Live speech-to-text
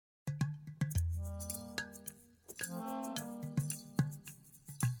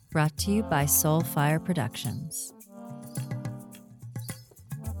Brought to you by Soulfire Productions.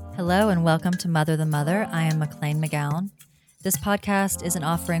 Hello and welcome to Mother the Mother. I am McLean McGowan. This podcast is an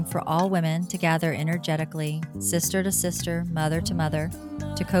offering for all women to gather energetically, sister to sister, mother to mother,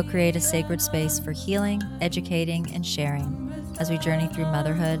 to co-create a sacred space for healing, educating, and sharing as we journey through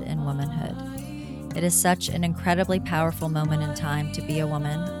motherhood and womanhood. It is such an incredibly powerful moment in time to be a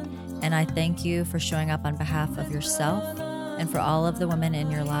woman, and I thank you for showing up on behalf of yourself and for all of the women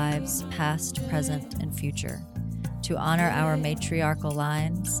in your lives, past, present, and future, to honor our matriarchal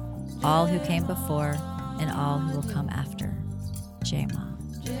lines, all who came before and all who will come after. Jema.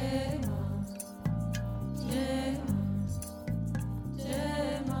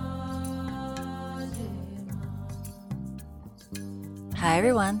 Hi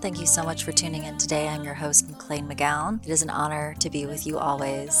everyone, thank you so much for tuning in today. I'm your host, McLean McGowan. It is an honor to be with you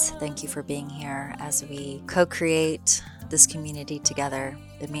always. Thank you for being here as we co-create this community together.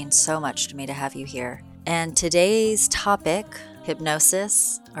 It means so much to me to have you here. And today's topic,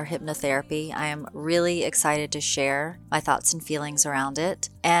 hypnosis or hypnotherapy, I am really excited to share my thoughts and feelings around it.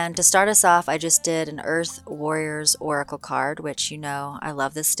 And to start us off, I just did an Earth Warriors Oracle card, which you know I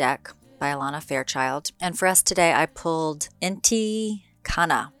love this deck, by Alana Fairchild. And for us today, I pulled Inti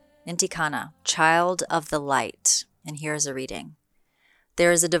Kana, Child of the Light. And here's a reading.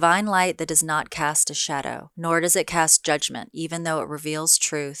 There is a divine light that does not cast a shadow, nor does it cast judgment, even though it reveals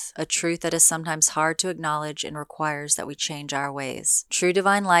truth, a truth that is sometimes hard to acknowledge and requires that we change our ways. True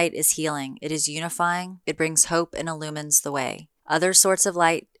divine light is healing. It is unifying. It brings hope and illumines the way. Other sorts of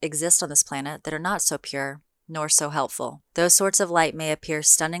light exist on this planet that are not so pure, nor so helpful. Those sorts of light may appear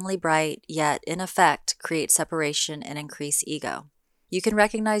stunningly bright, yet in effect create separation and increase ego. You can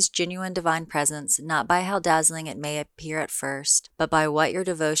recognize genuine divine presence not by how dazzling it may appear at first, but by what your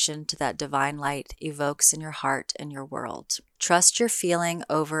devotion to that divine light evokes in your heart and your world. Trust your feeling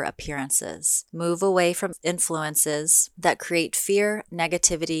over appearances. Move away from influences that create fear,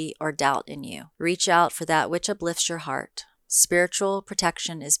 negativity, or doubt in you. Reach out for that which uplifts your heart. Spiritual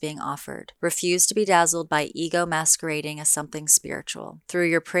protection is being offered. Refuse to be dazzled by ego masquerading as something spiritual. Through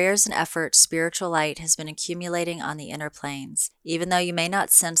your prayers and efforts, spiritual light has been accumulating on the inner planes, even though you may not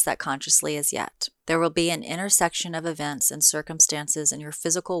sense that consciously as yet. There will be an intersection of events and circumstances in your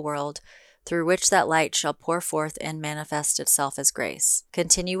physical world through which that light shall pour forth and manifest itself as grace.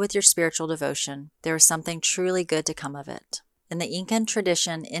 Continue with your spiritual devotion. There is something truly good to come of it. In the Incan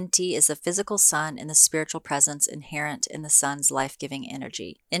tradition, Inti is the physical sun and the spiritual presence inherent in the sun's life-giving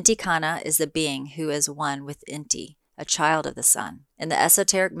energy. Inti Kana is the being who is one with Inti, a child of the sun. In the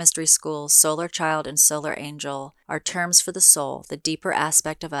esoteric mystery schools, solar child and solar angel are terms for the soul, the deeper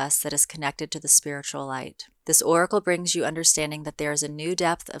aspect of us that is connected to the spiritual light. This oracle brings you understanding that there is a new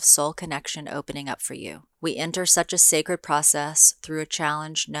depth of soul connection opening up for you. We enter such a sacred process through a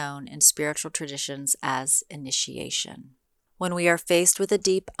challenge known in spiritual traditions as initiation. When we are faced with a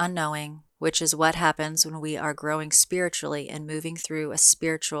deep unknowing, which is what happens when we are growing spiritually and moving through a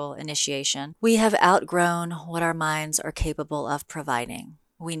spiritual initiation, we have outgrown what our minds are capable of providing.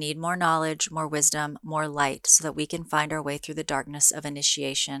 We need more knowledge, more wisdom, more light so that we can find our way through the darkness of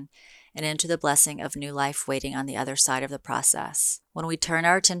initiation and into the blessing of new life waiting on the other side of the process. When we turn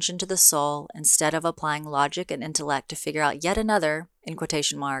our attention to the soul, instead of applying logic and intellect to figure out yet another, in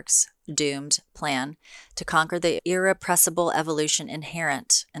quotation marks, doomed plan to conquer the irrepressible evolution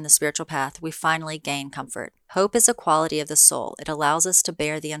inherent in the spiritual path, we finally gain comfort. Hope is a quality of the soul. It allows us to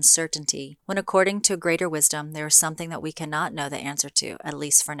bear the uncertainty when, according to greater wisdom, there is something that we cannot know the answer to, at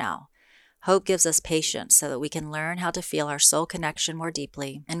least for now. Hope gives us patience so that we can learn how to feel our soul connection more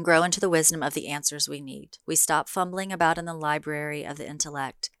deeply and grow into the wisdom of the answers we need. We stop fumbling about in the library of the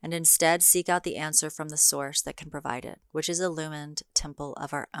intellect and instead seek out the answer from the source that can provide it, which is the illumined temple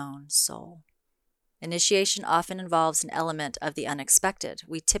of our own soul. Initiation often involves an element of the unexpected.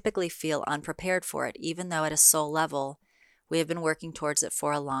 We typically feel unprepared for it, even though at a soul level, we have been working towards it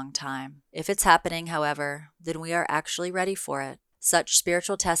for a long time. If it's happening, however, then we are actually ready for it. Such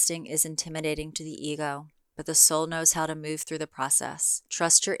spiritual testing is intimidating to the ego, but the soul knows how to move through the process.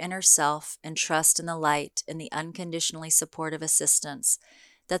 Trust your inner self and trust in the light and the unconditionally supportive assistance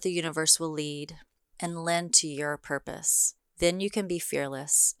that the universe will lead and lend to your purpose. Then you can be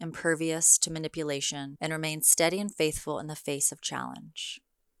fearless, impervious to manipulation, and remain steady and faithful in the face of challenge.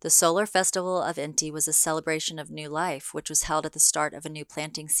 The Solar Festival of Inti was a celebration of new life, which was held at the start of a new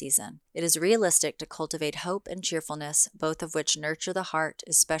planting season. It is realistic to cultivate hope and cheerfulness, both of which nurture the heart,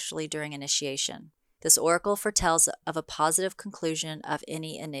 especially during initiation. This oracle foretells of a positive conclusion of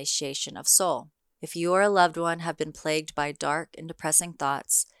any initiation of soul. If you or a loved one have been plagued by dark and depressing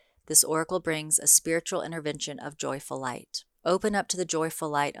thoughts, this oracle brings a spiritual intervention of joyful light. Open up to the joyful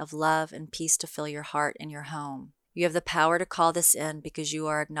light of love and peace to fill your heart and your home. You have the power to call this in because you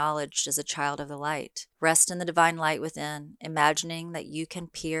are acknowledged as a child of the light. Rest in the divine light within, imagining that you can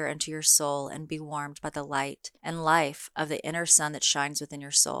peer into your soul and be warmed by the light and life of the inner sun that shines within your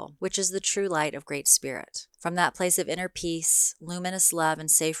soul, which is the true light of Great Spirit. From that place of inner peace, luminous love,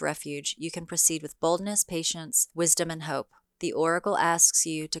 and safe refuge, you can proceed with boldness, patience, wisdom, and hope. The oracle asks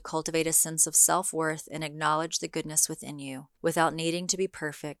you to cultivate a sense of self-worth and acknowledge the goodness within you. Without needing to be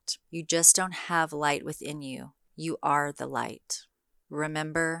perfect, you just don't have light within you. You are the light.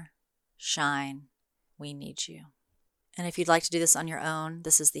 Remember, shine, we need you. And if you'd like to do this on your own,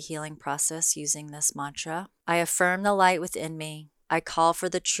 this is the healing process using this mantra. I affirm the light within me. I call for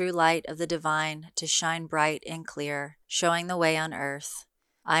the true light of the divine to shine bright and clear, showing the way on earth.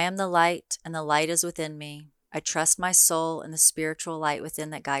 I am the light, and the light is within me. I trust my soul and the spiritual light within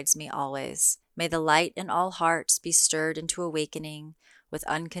that guides me always. May the light in all hearts be stirred into awakening with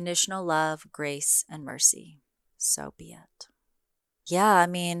unconditional love, grace, and mercy. So be it. Yeah, I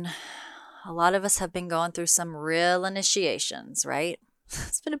mean, a lot of us have been going through some real initiations, right?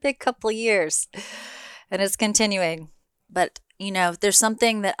 It's been a big couple of years, and it's continuing. But, there's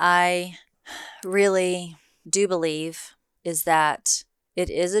something that I really do believe is that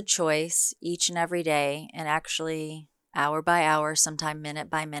it is a choice each and every day, and actually hour by hour, sometime minute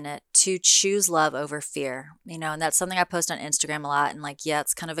by minute, to choose love over fear. And that's something I post on Instagram a lot. And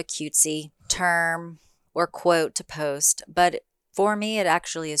it's kind of a cutesy term or quote to post, but for me, it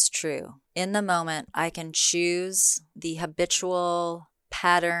actually is true. In the moment, I can choose the habitual,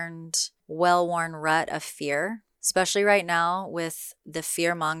 patterned, well-worn rut of fear, especially right now with the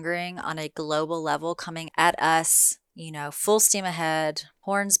fear-mongering on a global level coming at us, full steam ahead,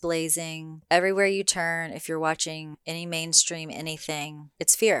 horns blazing, everywhere you turn. If you're watching any mainstream anything,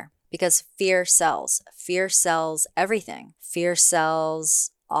 it's fear, because fear sells. Fear sells everything. Fear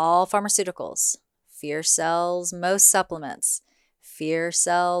sells all pharmaceuticals. Fear sells most supplements. Fear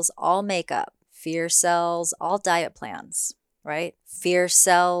sells all makeup. Fear sells all diet plans, right? Fear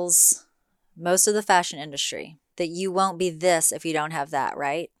sells most of the fashion industry, that you won't be this if you don't have that,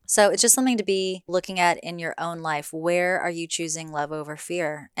 right? So it's just something to be looking at in your own life. Where are you choosing love over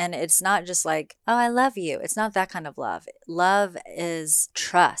fear? And it's not just like, oh, I love you. It's not that kind of love. Love is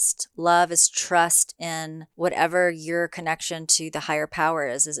trust. Love is trust in whatever your connection to the higher power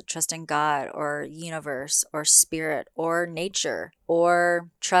is. Is it trust in God or universe or spirit or nature? Or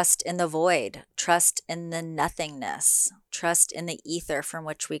trust in the void, trust in the nothingness, trust in the ether from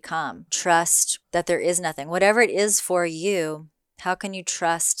which we come, trust that there is nothing. Whatever it is for you, how can you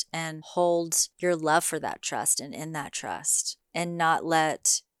trust and hold your love for that trust and in that trust, and not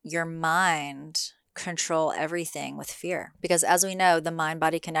let your mind control everything with fear? Because as we know, the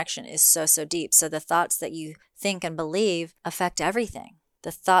mind-body connection is so deep. So the thoughts that you think and believe affect everything. The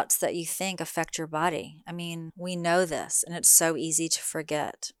thoughts that you think affect your body. I mean, we know this, and it's so easy to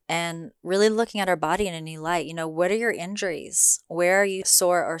forget. And really looking at our body in a new light, what are your injuries? Where are you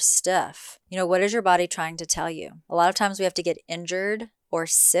sore or stiff? What is your body trying to tell you? A lot of times we have to get injured or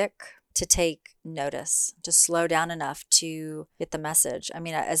sick to take notice, to slow down enough to get the message. I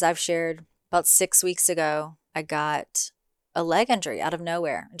mean, as I've shared, about 6 weeks ago, I got a leg injury out of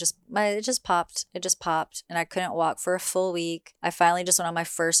nowhere. It just popped, and I couldn't walk for a full week. I finally just went on my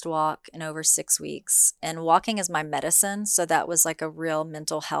first walk in over 6 weeks, and walking is my medicine. So that was like a real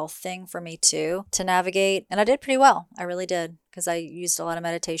mental health thing for me too, to navigate. And I did pretty well. I really did, because I used a lot of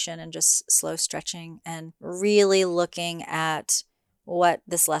meditation and just slow stretching and really looking at what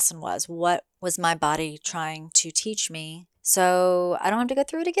this lesson was. What was my body trying to teach me? So I don't have to go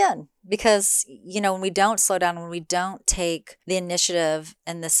through it again, because, when we don't slow down, when we don't take the initiative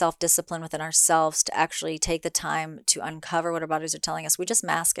and the self-discipline within ourselves to actually take the time to uncover what our bodies are telling us, we just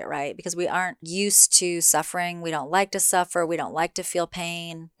mask it, right? Because we aren't used to suffering. We don't like to suffer. We don't like to feel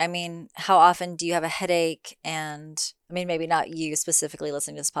pain. I mean, how often do you have a headache? And maybe not you specifically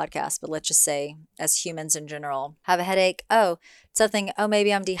listening to this podcast, but let's just say as humans in general, have a headache.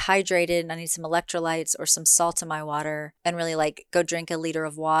 Maybe I'm dehydrated and I need some electrolytes or some salt in my water, and really go drink a liter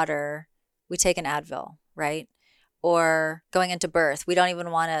of water. We take an Advil, right? Or going into birth, we don't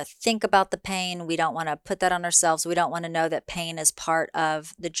even want to think about the pain. We don't want to put that on ourselves. We don't want to know that pain is part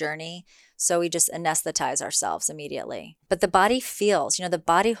of the journey. So we just anesthetize ourselves immediately. But the body feels, the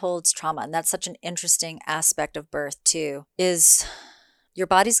body holds trauma. And that's such an interesting aspect of birth too, is your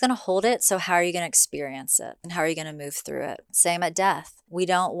body's going to hold it. So how are you going to experience it? And how are you going to move through it? Same at death. We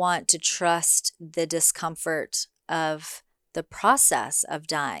don't want to trust the discomfort of the process of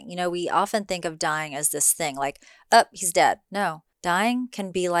dying. We often think of dying as this thing like, oh, he's dead. No, Dying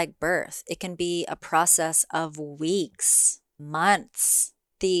can be like birth. It can be a process of weeks, months.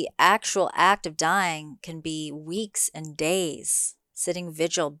 The actual act of dying can be weeks and days, sitting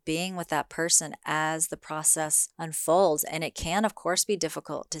vigil, being with that person as the process unfolds. And it can, of course, be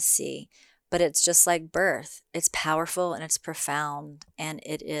difficult to see, but it's just like birth. It's powerful and it's profound, and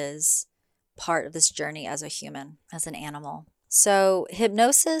it is part of this journey as a human, as an animal. So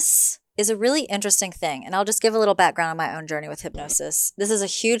hypnosis is a really interesting thing. And I'll just give a little background on my own journey with hypnosis. This is a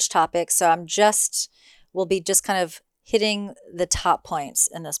huge topic, so we'll be just kind of hitting the top points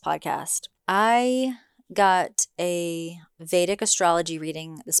in this podcast. I got a Vedic astrology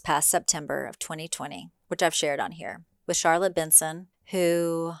reading this past September of 2020, which I've shared on here, with Charlotte Benson,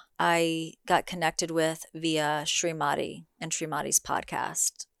 who I got connected with via Srimati and Srimati's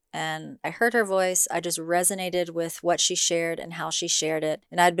podcast. And I heard her voice. I just resonated with what she shared and how she shared it.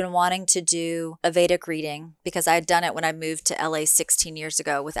 And I'd been wanting to do a Vedic reading because I had done it when I moved to LA 16 years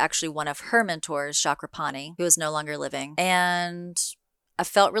ago with actually one of her mentors, Chakrapani, who is no longer living. And I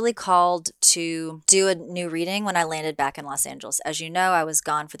felt really called to do a new reading when I landed back in Los Angeles. As you know, I was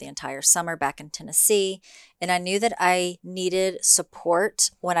gone for the entire summer back in Tennessee, and I knew that I needed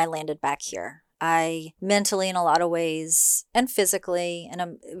support when I landed back here. I mentally, in a lot of ways, and physically,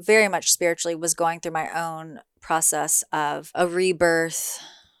 and very much spiritually, was going through my own process of a rebirth,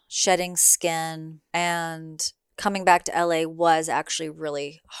 shedding skin, and coming back to LA was actually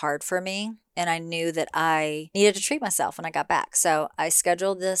really hard for me. And I knew that I needed to treat myself when I got back. So I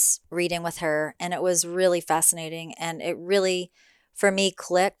scheduled this reading with her, and it was really fascinating. And it really, for me,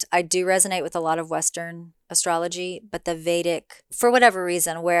 clicked. I do resonate with a lot of Western astrology, but the Vedic, for whatever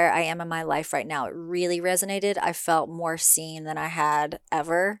reason, where I am in my life right now, it really resonated. I felt more seen than I had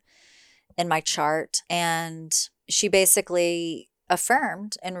ever in my chart. And she basically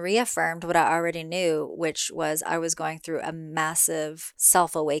affirmed and reaffirmed what I already knew, which was I was going through a massive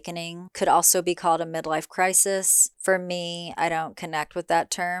self-awakening. Could also be called a midlife crisis. For me, I don't connect with that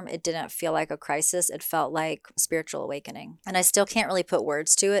term. It didn't feel like a crisis. It felt like spiritual awakening. And I still can't really put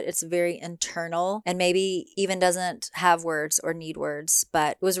words to it. It's very internal and maybe even doesn't have words or need words,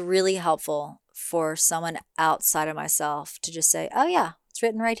 but it was really helpful for someone outside of myself to just say, oh yeah, it's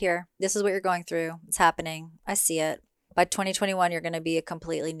written right here. This is what you're going through. It's happening. I see it. By 2021, you're going to be a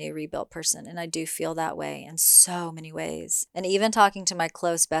completely new rebuilt person. And I do feel that way in so many ways. And even talking to my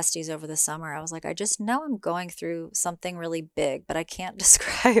close besties over the summer, I was like, I just know I'm going through something really big, but I can't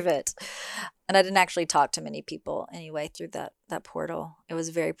describe it. And I didn't actually talk to many people anyway through that portal. It was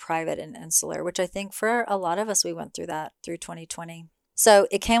very private and insular, which I think for a lot of us, we went through that through 2020. So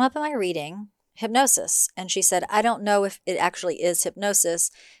it came up in my reading, hypnosis. And she said, I don't know if it actually is hypnosis.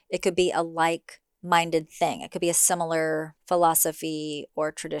 It could be a like-minded thing. It could be a similar philosophy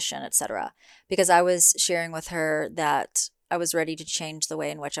or tradition, etc. Because I was sharing with her that I was ready to change the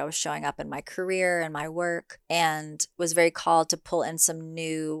way in which I was showing up in my career and my work, and was very called to pull in some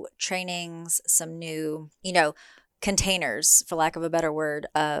new trainings, some new, containers, for lack of a better word,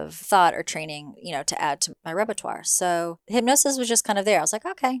 of thought or training, to add to my repertoire. So hypnosis was just kind of there. I was like,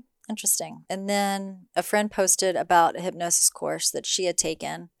 okay, interesting. And then a friend posted about a hypnosis course that she had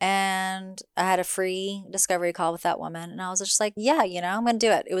taken, and I had a free discovery call with that woman. And I was just like, yeah, I'm going to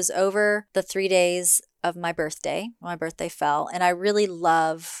do it. It was over the 3 days of my birthday. My birthday fell, and I really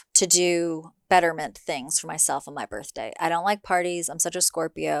love to do betterment things for myself on my birthday. I don't like parties. I'm such a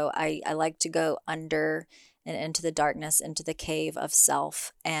Scorpio. I like to go under and into the darkness, into the cave of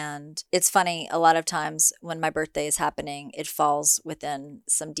self. And it's funny, a lot of times when my birthday is happening, it falls within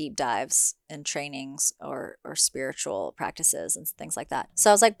some deep dives and trainings or spiritual practices and things like that. So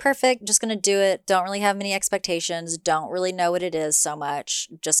I was like, perfect, just going to do it. Don't really have many expectations. Don't really know what it is so much.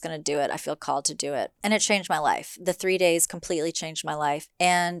 Just going to do it. I feel called to do it. And it changed my life. The 3 days completely changed my life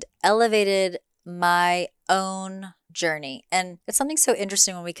and elevated my own journey. And it's something so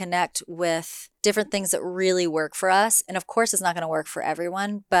interesting when we connect with different things that really work for us. And of course, it's not going to work for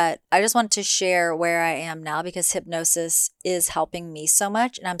everyone, but I just want to share where I am now because hypnosis is helping me so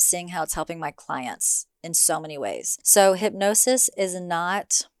much. And I'm seeing how it's helping my clients in so many ways. So hypnosis is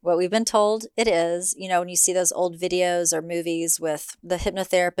not what we've been told it is. When you see those old videos or movies with the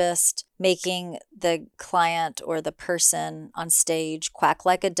hypnotherapist making the client or the person on stage quack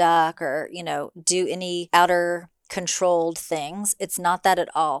like a duck or, do any outer controlled things. It's not that at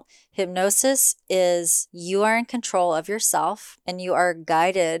all. Hypnosis is you are in control of yourself and you are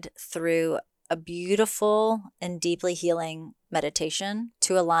guided through a beautiful and deeply healing meditation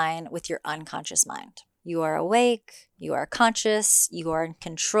to align with your unconscious mind. You are awake, you are conscious, you are in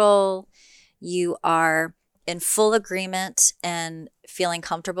control, you are in full agreement and feeling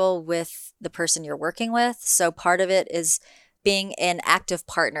comfortable with the person you're working with. So part of it is being an active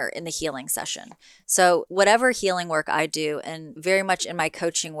partner in the healing session. So whatever healing work I do, and very much in my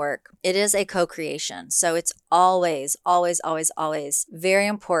coaching work, it is a co-creation. So it's always, always, always, always very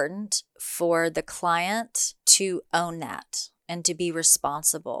important for the client to own that and to be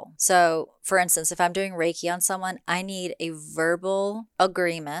responsible. So for instance, if I'm doing Reiki on someone, I need a verbal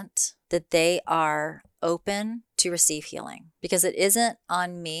agreement that they are open to receive healing, because it isn't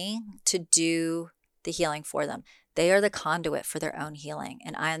on me to do the healing for them. They are the conduit for their own healing,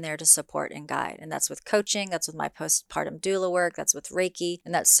 and I am there to support and guide. And that's with coaching, that's with my postpartum doula work, that's with Reiki,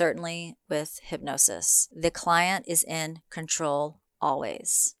 and that's certainly with hypnosis. The client is in control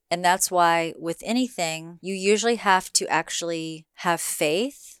always. And that's why with anything, you usually have to actually have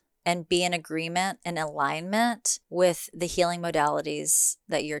faith and be in agreement and alignment with the healing modalities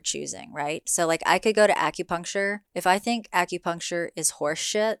that you're choosing, right? So like I could go to acupuncture. If I think acupuncture is horse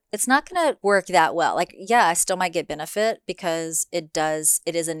shit, it's not going to work that well. Like, yeah, I still might get benefit because it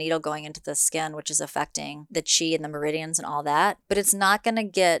is a needle going into the skin, which is affecting the chi and the meridians and all that. But it's not going to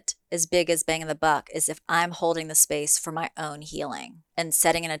get as big as bang in the buck as if I'm holding the space for my own healing and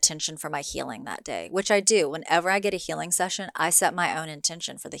setting an intention for my healing that day, which I do. Whenever I get a healing session, I set my own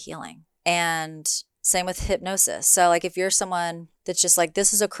intention for the healing. And same with hypnosis. So like if you're someone that's just like,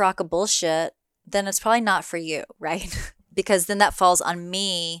 this is a crock of bullshit, then it's probably not for you, right? Because then that falls on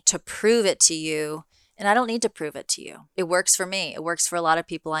me to prove it to you. And I don't need to prove it to you. It works for me. It works for a lot of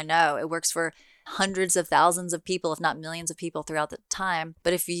people I know. It works for hundreds of thousands of people, if not millions of people throughout the time.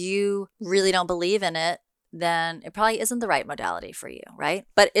 But if you really don't believe in it, then it probably isn't the right modality for you, right?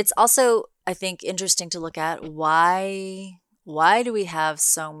 But it's also, I think, interesting to look at why do we have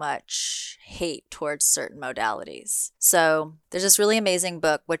so much hate towards certain modalities? So there's this really amazing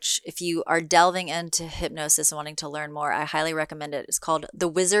book, which if you are delving into hypnosis and wanting to learn more, I highly recommend it. It's called The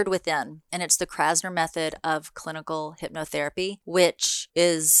Wizard Within, and it's the Krasner method of clinical hypnotherapy, which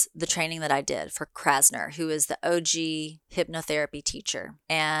is the training that I did for Krasner, who is the OG hypnotherapy teacher.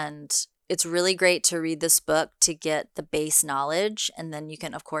 And it's really great to read this book to get the base knowledge, and then you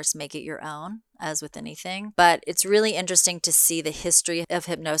can, of course, make it your own, as with anything. But it's really interesting to see the history of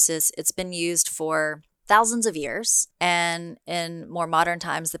hypnosis. It's been used for thousands of years, and in more modern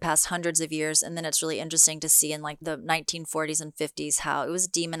times, the past hundreds of years. And then it's really interesting to see in like the 1940s and 50s how it was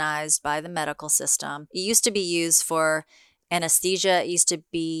demonized by the medical system. It used to be used for anesthesia. It used to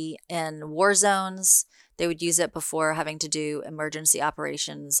be in war zones. They would use it before having to do emergency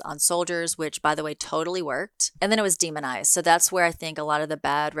operations on soldiers, which, by the way, totally worked. And then it was demonized. So that's where I think a lot of the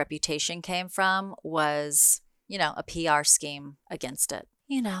bad reputation came from, was, a PR scheme against it,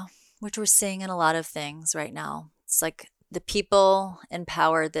 which we're seeing in a lot of things right now. It's like the people in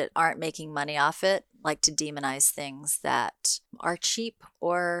power that aren't making money off it like to demonize things that are cheap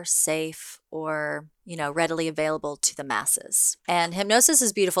or safe or, readily available to the masses. And hypnosis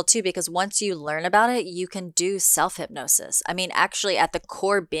is beautiful too, because once you learn about it, you can do self-hypnosis. I mean, actually at the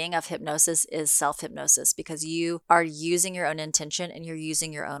core being of hypnosis is self-hypnosis, because you are using your own intention and you're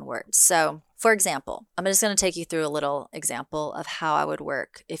using your own words. So for example, I'm just going to take you through a little example of how I would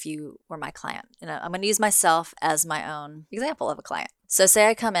work if you were my client. I'm going to use myself as my own example of a client. So say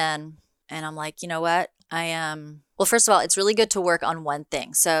I come in and I'm like, you know what? Well, first of all, it's really good to work on one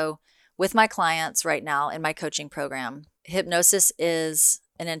thing. So with my clients right now in my coaching program, hypnosis is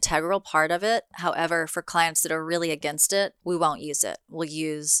an integral part of it. However, for clients that are really against it, we won't use it. We'll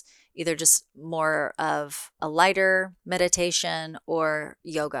use either just more of a lighter meditation or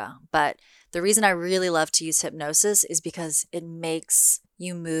yoga. But the reason I really love to use hypnosis is because it makes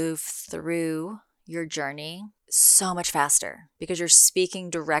you move through your journey so much faster, because you're speaking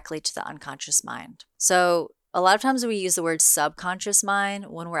directly to the unconscious mind. So a lot of times we use the word subconscious mind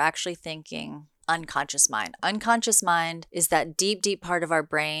when we're actually thinking unconscious mind. Unconscious mind is that deep, deep part of our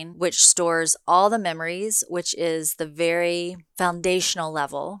brain which stores all the memories, which is the very foundational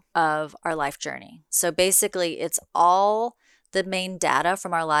level of our life journey. So basically, it's all the main data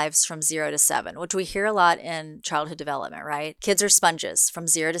from our lives from 0 to 7, which we hear a lot in childhood development, right? Kids are sponges from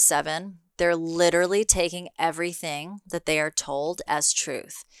 0 to 7. They're literally taking everything that they are told as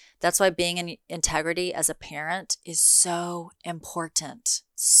truth. That's why being in integrity as a parent is so important.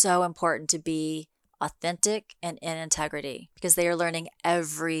 So important to be authentic and in integrity, because they are learning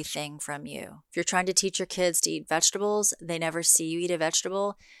everything from you. If you're trying to teach your kids to eat vegetables, they never see you eat a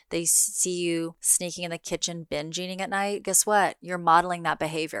vegetable. They see you sneaking in the kitchen, binge eating at night. Guess what? You're modeling that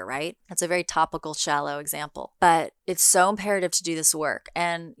behavior, right? That's a very topical, shallow example. But it's so imperative to do this work.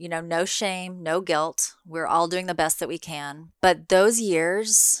 And, no shame, no guilt. We're all doing the best that we can. But those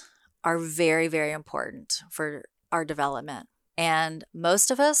years are very, very important for our development. And most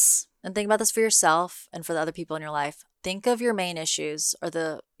of us, and think about this for yourself and for the other people in your life, think of your main issues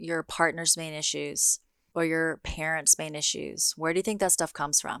or your partner's main issues or your parents' main issues. Where do you think that stuff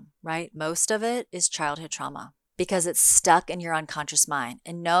comes from, right? Most of it is childhood trauma because it's stuck in your unconscious mind.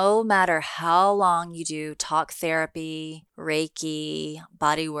 And no matter how long you do talk therapy, Reiki,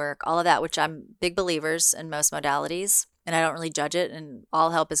 body work, all of that, which I'm big believers in most modalities, and I don't really judge it, and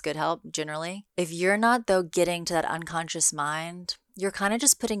all help is good help generally. If you're not, though, getting to that unconscious mind, you're kind of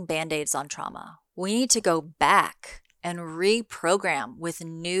just putting Band-Aids on trauma. We need to go back and reprogram with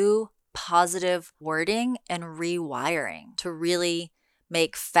new positive wording and rewiring to really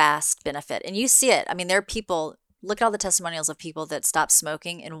make fast benefit. And you see it. I mean, there are people, look at all the testimonials of people that stopped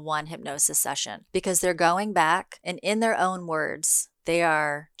smoking in one hypnosis session because they're going back and in their own words, they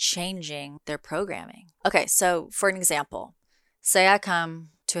are changing their programming. Okay, so for an example, say I come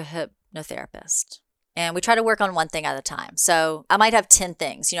to a hypnotherapist and we try to work on one thing at a time. So I might have 10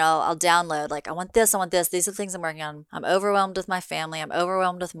 things, I'll download like, I want this. These are the things I'm working on. I'm overwhelmed with my family. I'm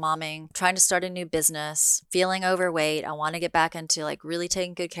overwhelmed with momming, trying to start a new business, feeling overweight. I want to get back into like really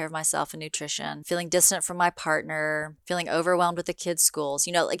taking good care of myself and nutrition, feeling distant from my partner, feeling overwhelmed with the kids' schools.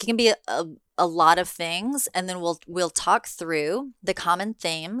 Like it can be a lot of things, and then we'll talk through the common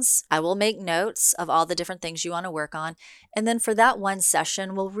themes. I will make notes of all the different things you want to work on, and then for that one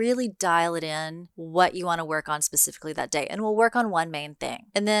session, we'll really dial it in what you want to work on specifically that day, and we'll work on one main thing.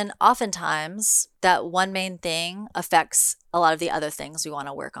 And then oftentimes that one main thing affects a lot of the other things we want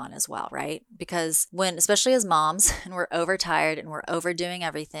to work on as well, right? Because especially as moms, and we're overtired and we're overdoing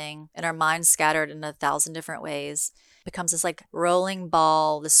everything, and our mind's scattered in 1,000 different ways, becomes this like rolling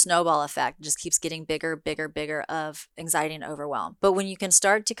ball, the snowball effect just keeps getting bigger, bigger, bigger of anxiety and overwhelm. But when you can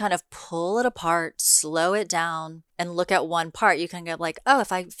start to kind of pull it apart, slow it down, and look at one part, you can go like, oh,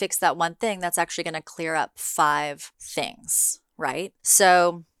 if I fix that one thing, that's actually going to clear up 5 things, right?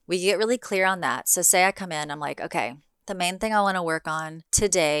 So we get really clear on that. So say I come in, I'm like, okay, the main thing I want to work on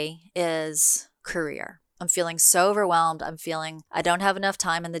today is career. I'm feeling so overwhelmed. I'm feeling I don't have enough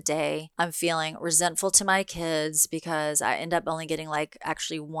time in the day. I'm feeling resentful to my kids because I end up only getting like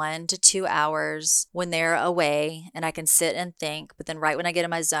actually 1 to 2 hours when they're away and I can sit and think. But then right when I get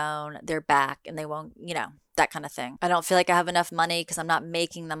in my zone, they're back and they won't, that kind of thing. I don't feel like I have enough money because I'm not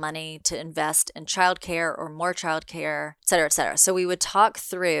making the money to invest in childcare or more childcare, et cetera, et cetera. So we would talk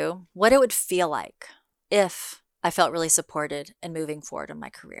through what it would feel like if I felt really supported and moving forward in my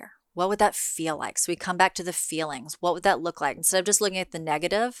career. What would that feel like? So we come back to the feelings. What would that look like? Instead of just looking at the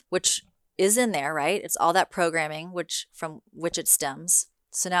negative, which is in there, right? It's all that programming from which it stems.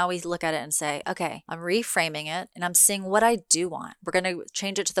 So now we look at it and say, okay, I'm reframing it and I'm seeing what I do want. We're going to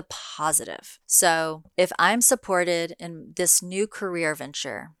change it to the positive. So if I'm supported in this new career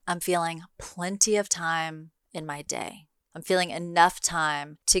venture, I'm feeling plenty of time in my day. I'm feeling enough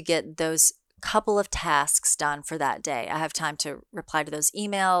time to get those couple of tasks done for that day. I have time to reply to those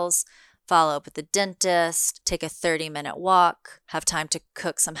emails, follow up with the dentist, take a 30-minute walk, have time to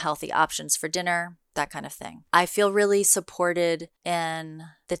cook some healthy options for dinner, that kind of thing. I feel really supported in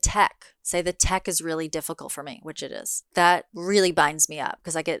the tech. Say the tech is really difficult for me, which it is. That really binds me up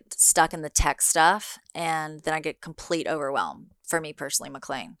because I get stuck in the tech stuff and then I get complete overwhelm for me personally,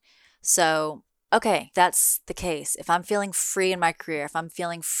 McLean. So okay, that's the case. If I'm feeling free in my career, if I'm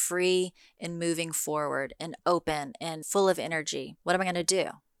feeling free in moving forward and open and full of energy, what am I going to do?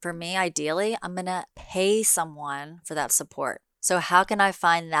 For me, ideally, I'm going to pay someone for that support. So how can I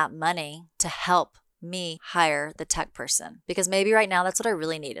find that money to help me hire the tech person? Because maybe right now that's what I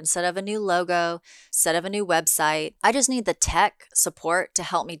really need. Instead of a new logo, instead of a new website, I just need the tech support to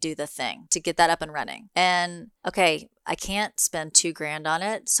help me do the thing, to get that up and running. And okay, I can't spend $2,000 on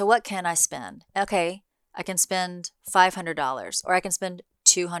it. So what can I spend? Okay, I can spend $500 or I can spend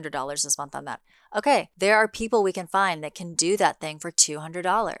 $200 this month on that. Okay, there are people we can find that can do that thing for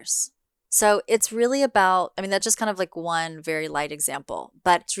 $200. So it's really about, that's just kind of like one very light example,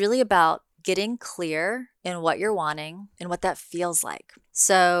 but it's really about getting clear in what you're wanting and what that feels like.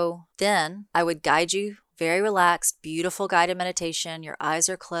 So then I would guide you, very relaxed, beautiful guided meditation. Your eyes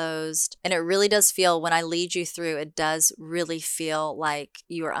are closed. And it really does feel, when I lead you through, it does really feel like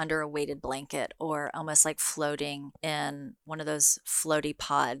you are under a weighted blanket or almost like floating in one of those floaty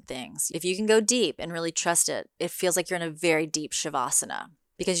pod things. If you can go deep and really trust it, it feels like you're in a very deep Shavasana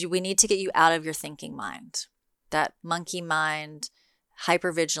because we need to get you out of your thinking mind, that monkey mind,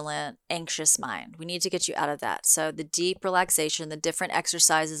 hypervigilant, anxious mind. We need to get you out of that. So the deep relaxation, the different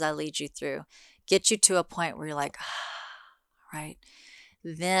exercises I lead you through, get you to a point where you're like, right?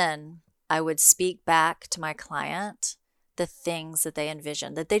 Then I would speak back to my client the things that they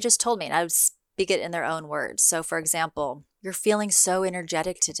envisioned, that they just told me, and I would speak it in their own words. So for example, you're feeling so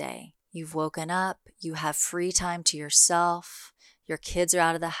energetic today. You've woken up, you have free time to yourself, your kids are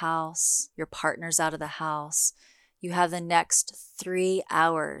out of the house, your partner's out of the house. You have the next 3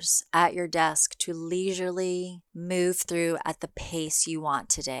 hours at your desk to leisurely move through at the pace you want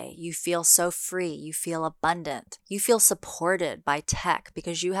today. You feel so free. You feel abundant. You feel supported by tech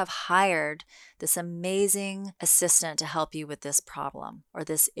because you have hired this amazing assistant to help you with this problem or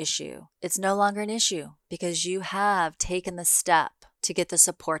this issue. It's no longer an issue because you have taken the step to get the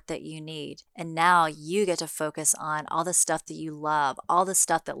support that you need. And now you get to focus on all the stuff that you love, all the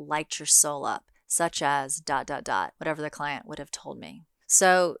stuff that lights your soul up, such as ... whatever the client would have told me.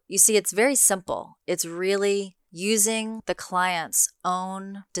 So you see, it's very simple. It's really using the client's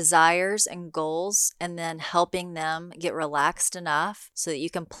own desires and goals and then helping them get relaxed enough so that you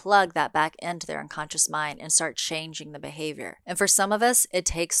can plug that back into their unconscious mind and start changing the behavior. And for some of us, it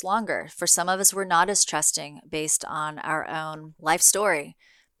takes longer. For some of us, we're not as trusting based on our own life story,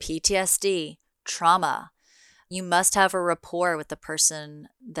 PTSD, trauma. You must have a rapport with the person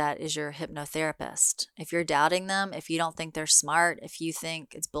that is your hypnotherapist. If you're doubting them, if you don't think they're smart, if you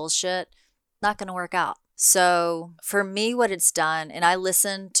think it's bullshit, not going to work out. So for me, what it's done, and I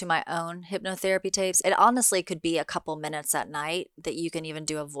listen to my own hypnotherapy tapes, it honestly could be a couple minutes at night that you can even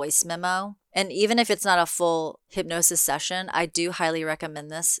do a voice memo. And even if it's not a full hypnosis session, I do highly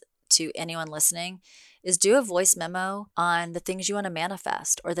recommend this to anyone listening, is do a voice memo on the things you want to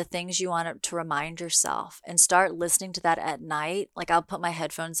manifest or the things you want to remind yourself and start listening to that at night. Like I'll put my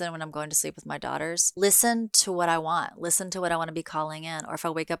headphones in when I'm going to sleep with my daughters. Listen to what I want. Listen to what I want to be calling in. Or if I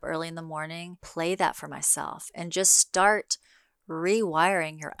wake up early in the morning, play that for myself and just start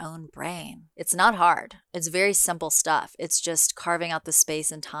rewiring your own brain. It's not hard. It's very simple stuff. It's just carving out the space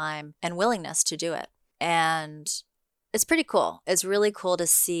and time and willingness to do it. And it's pretty cool. It's really cool to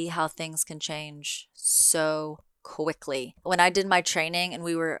see how things can change so quickly. When I did my training and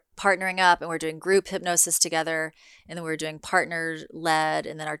we were partnering up and we're doing group hypnosis together and then we were doing partner led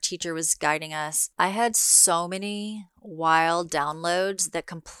and then our teacher was guiding us, I had so many wild downloads that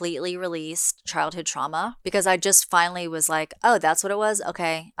completely released childhood trauma because I just finally was like, oh, that's what it was?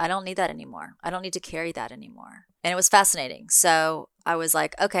 Okay, I don't need that anymore. I don't need to carry that anymore. And it was fascinating. So I was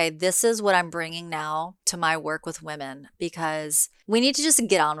like, okay, this is what I'm bringing now to my work with women because we need to just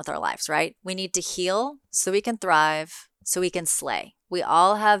get on with our lives, right? We need to heal so we can thrive, so we can slay. We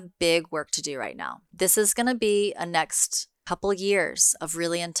all have big work to do right now. This is going to be a next couple years of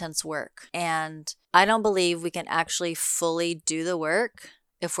really intense work. And I don't believe we can actually fully do the work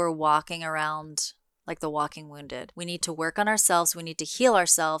if we're walking around like the walking wounded. We need to work on ourselves. We need to heal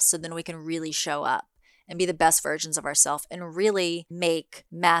ourselves so then we can really show up and be the best versions of ourselves and really make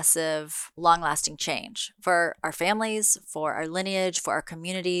massive, long-lasting change for our families, for our lineage, for our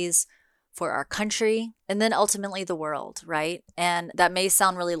communities, for our country, and then ultimately the world, right? And that may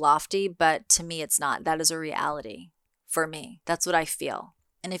sound really lofty, but to me, it's not. That is a reality for me. That's what I feel.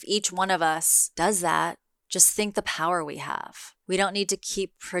 And if each one of us does that, just think the power we have. We don't need to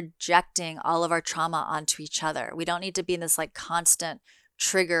keep projecting all of our trauma onto each other. We don't need to be in this like constant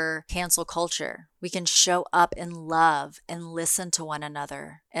trigger cancel culture. We can show up in love and listen to one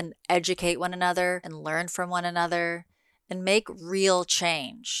another and educate one another and learn from one another and make real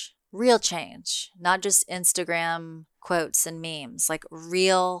change, not just Instagram quotes and memes, like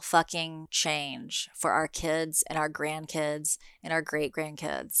real fucking change for our kids and our grandkids and our great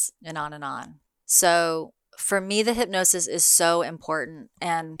grandkids and on and on. So for me, the hypnosis is so important.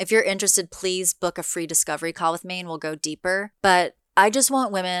 And if you're interested, please book a free discovery call with me and we'll go deeper. But I just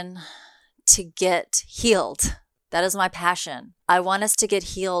want women to get healed. That is my passion. I want us to get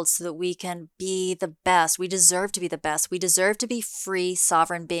healed so that we can be the best. We deserve to be the best. We deserve to be free,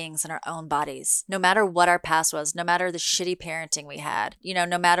 sovereign beings in our own bodies. No matter what our past was, no matter the shitty parenting we had,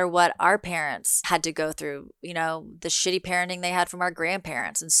 no matter what our parents had to go through, the shitty parenting they had from our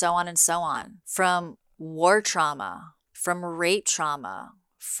grandparents and so on and so on. From war trauma, from rape trauma,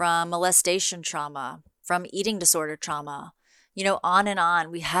 from molestation trauma, from eating disorder trauma, on and on.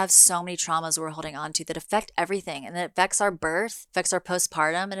 We have so many traumas we're holding on to that affect everything. And it affects our birth, affects our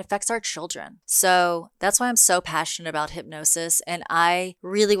postpartum, and affects our children. So that's why I'm so passionate about hypnosis. And I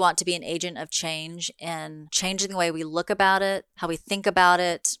really want to be an agent of change in changing the way we look about it, how we think about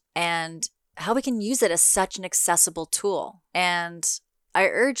it, and how we can use it as such an accessible tool. And I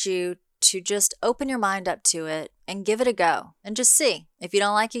urge you to just open your mind up to it and give it a go and just see. If you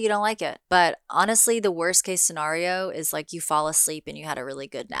don't like it, you don't like it. But honestly, the worst case scenario is like you fall asleep and you had a really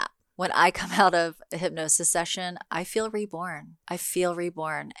good nap. When I come out of a hypnosis session, I feel reborn.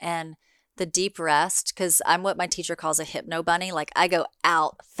 And the deep rest, because I'm what my teacher calls a hypno bunny, like I go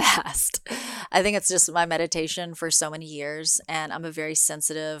out fast. I think it's just my meditation for so many years, and I'm a very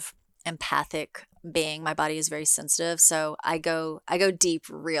sensitive empathic being. My body is very sensitive, so I go deep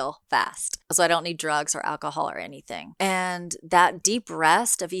real fast. So I don't need drugs or alcohol or anything. And that deep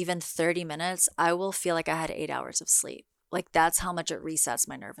rest of even 30 minutes, I will feel like I had 8 hours of sleep. Like that's how much it resets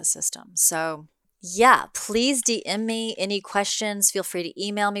my nervous system. So yeah, please DM me any questions. Feel free to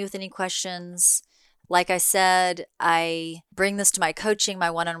email me with any questions. Like I said, I bring this to my coaching, my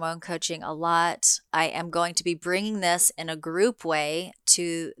one-on-one coaching a lot. I am going to be bringing this in a group way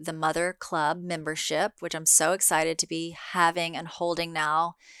to the Mother Club membership, which I'm so excited to be having and holding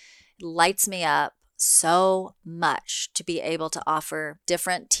now. It lights me up so much to be able to offer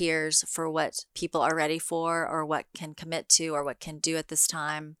different tiers for what people are ready for or what can commit to or what can do at this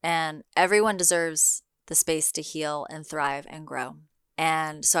time. And everyone deserves the space to heal and thrive and grow.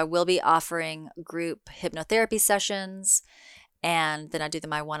 And so I will be offering group hypnotherapy sessions, and then I do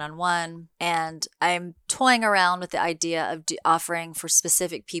my one-on-one. And I'm toying around with the idea of offering for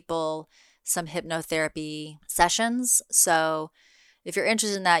specific people some hypnotherapy sessions. So if you're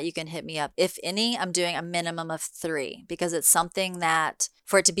interested in that, you can hit me up. If any, I'm doing a minimum of 3 because it's something that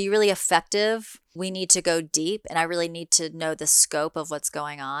for it to be really effective, we need to go deep. And I really need to know the scope of what's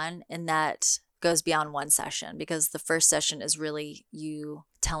going on. And that goes beyond one session because the first session is really you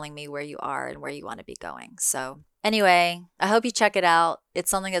telling me where you are and where you want to be going. So anyway, I hope you check it out. It's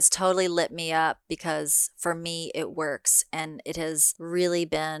something that's totally lit me up because for me, it works. And it has really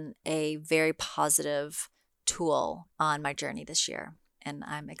been a very positive tool on my journey this year. And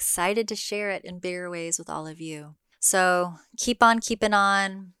I'm excited to share it in bigger ways with all of you. So keep on keeping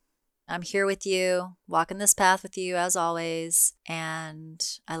on. I'm here with you, walking this path with you as always. And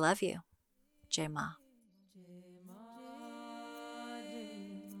I love you. Jai Ma.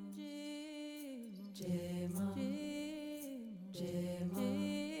 Jai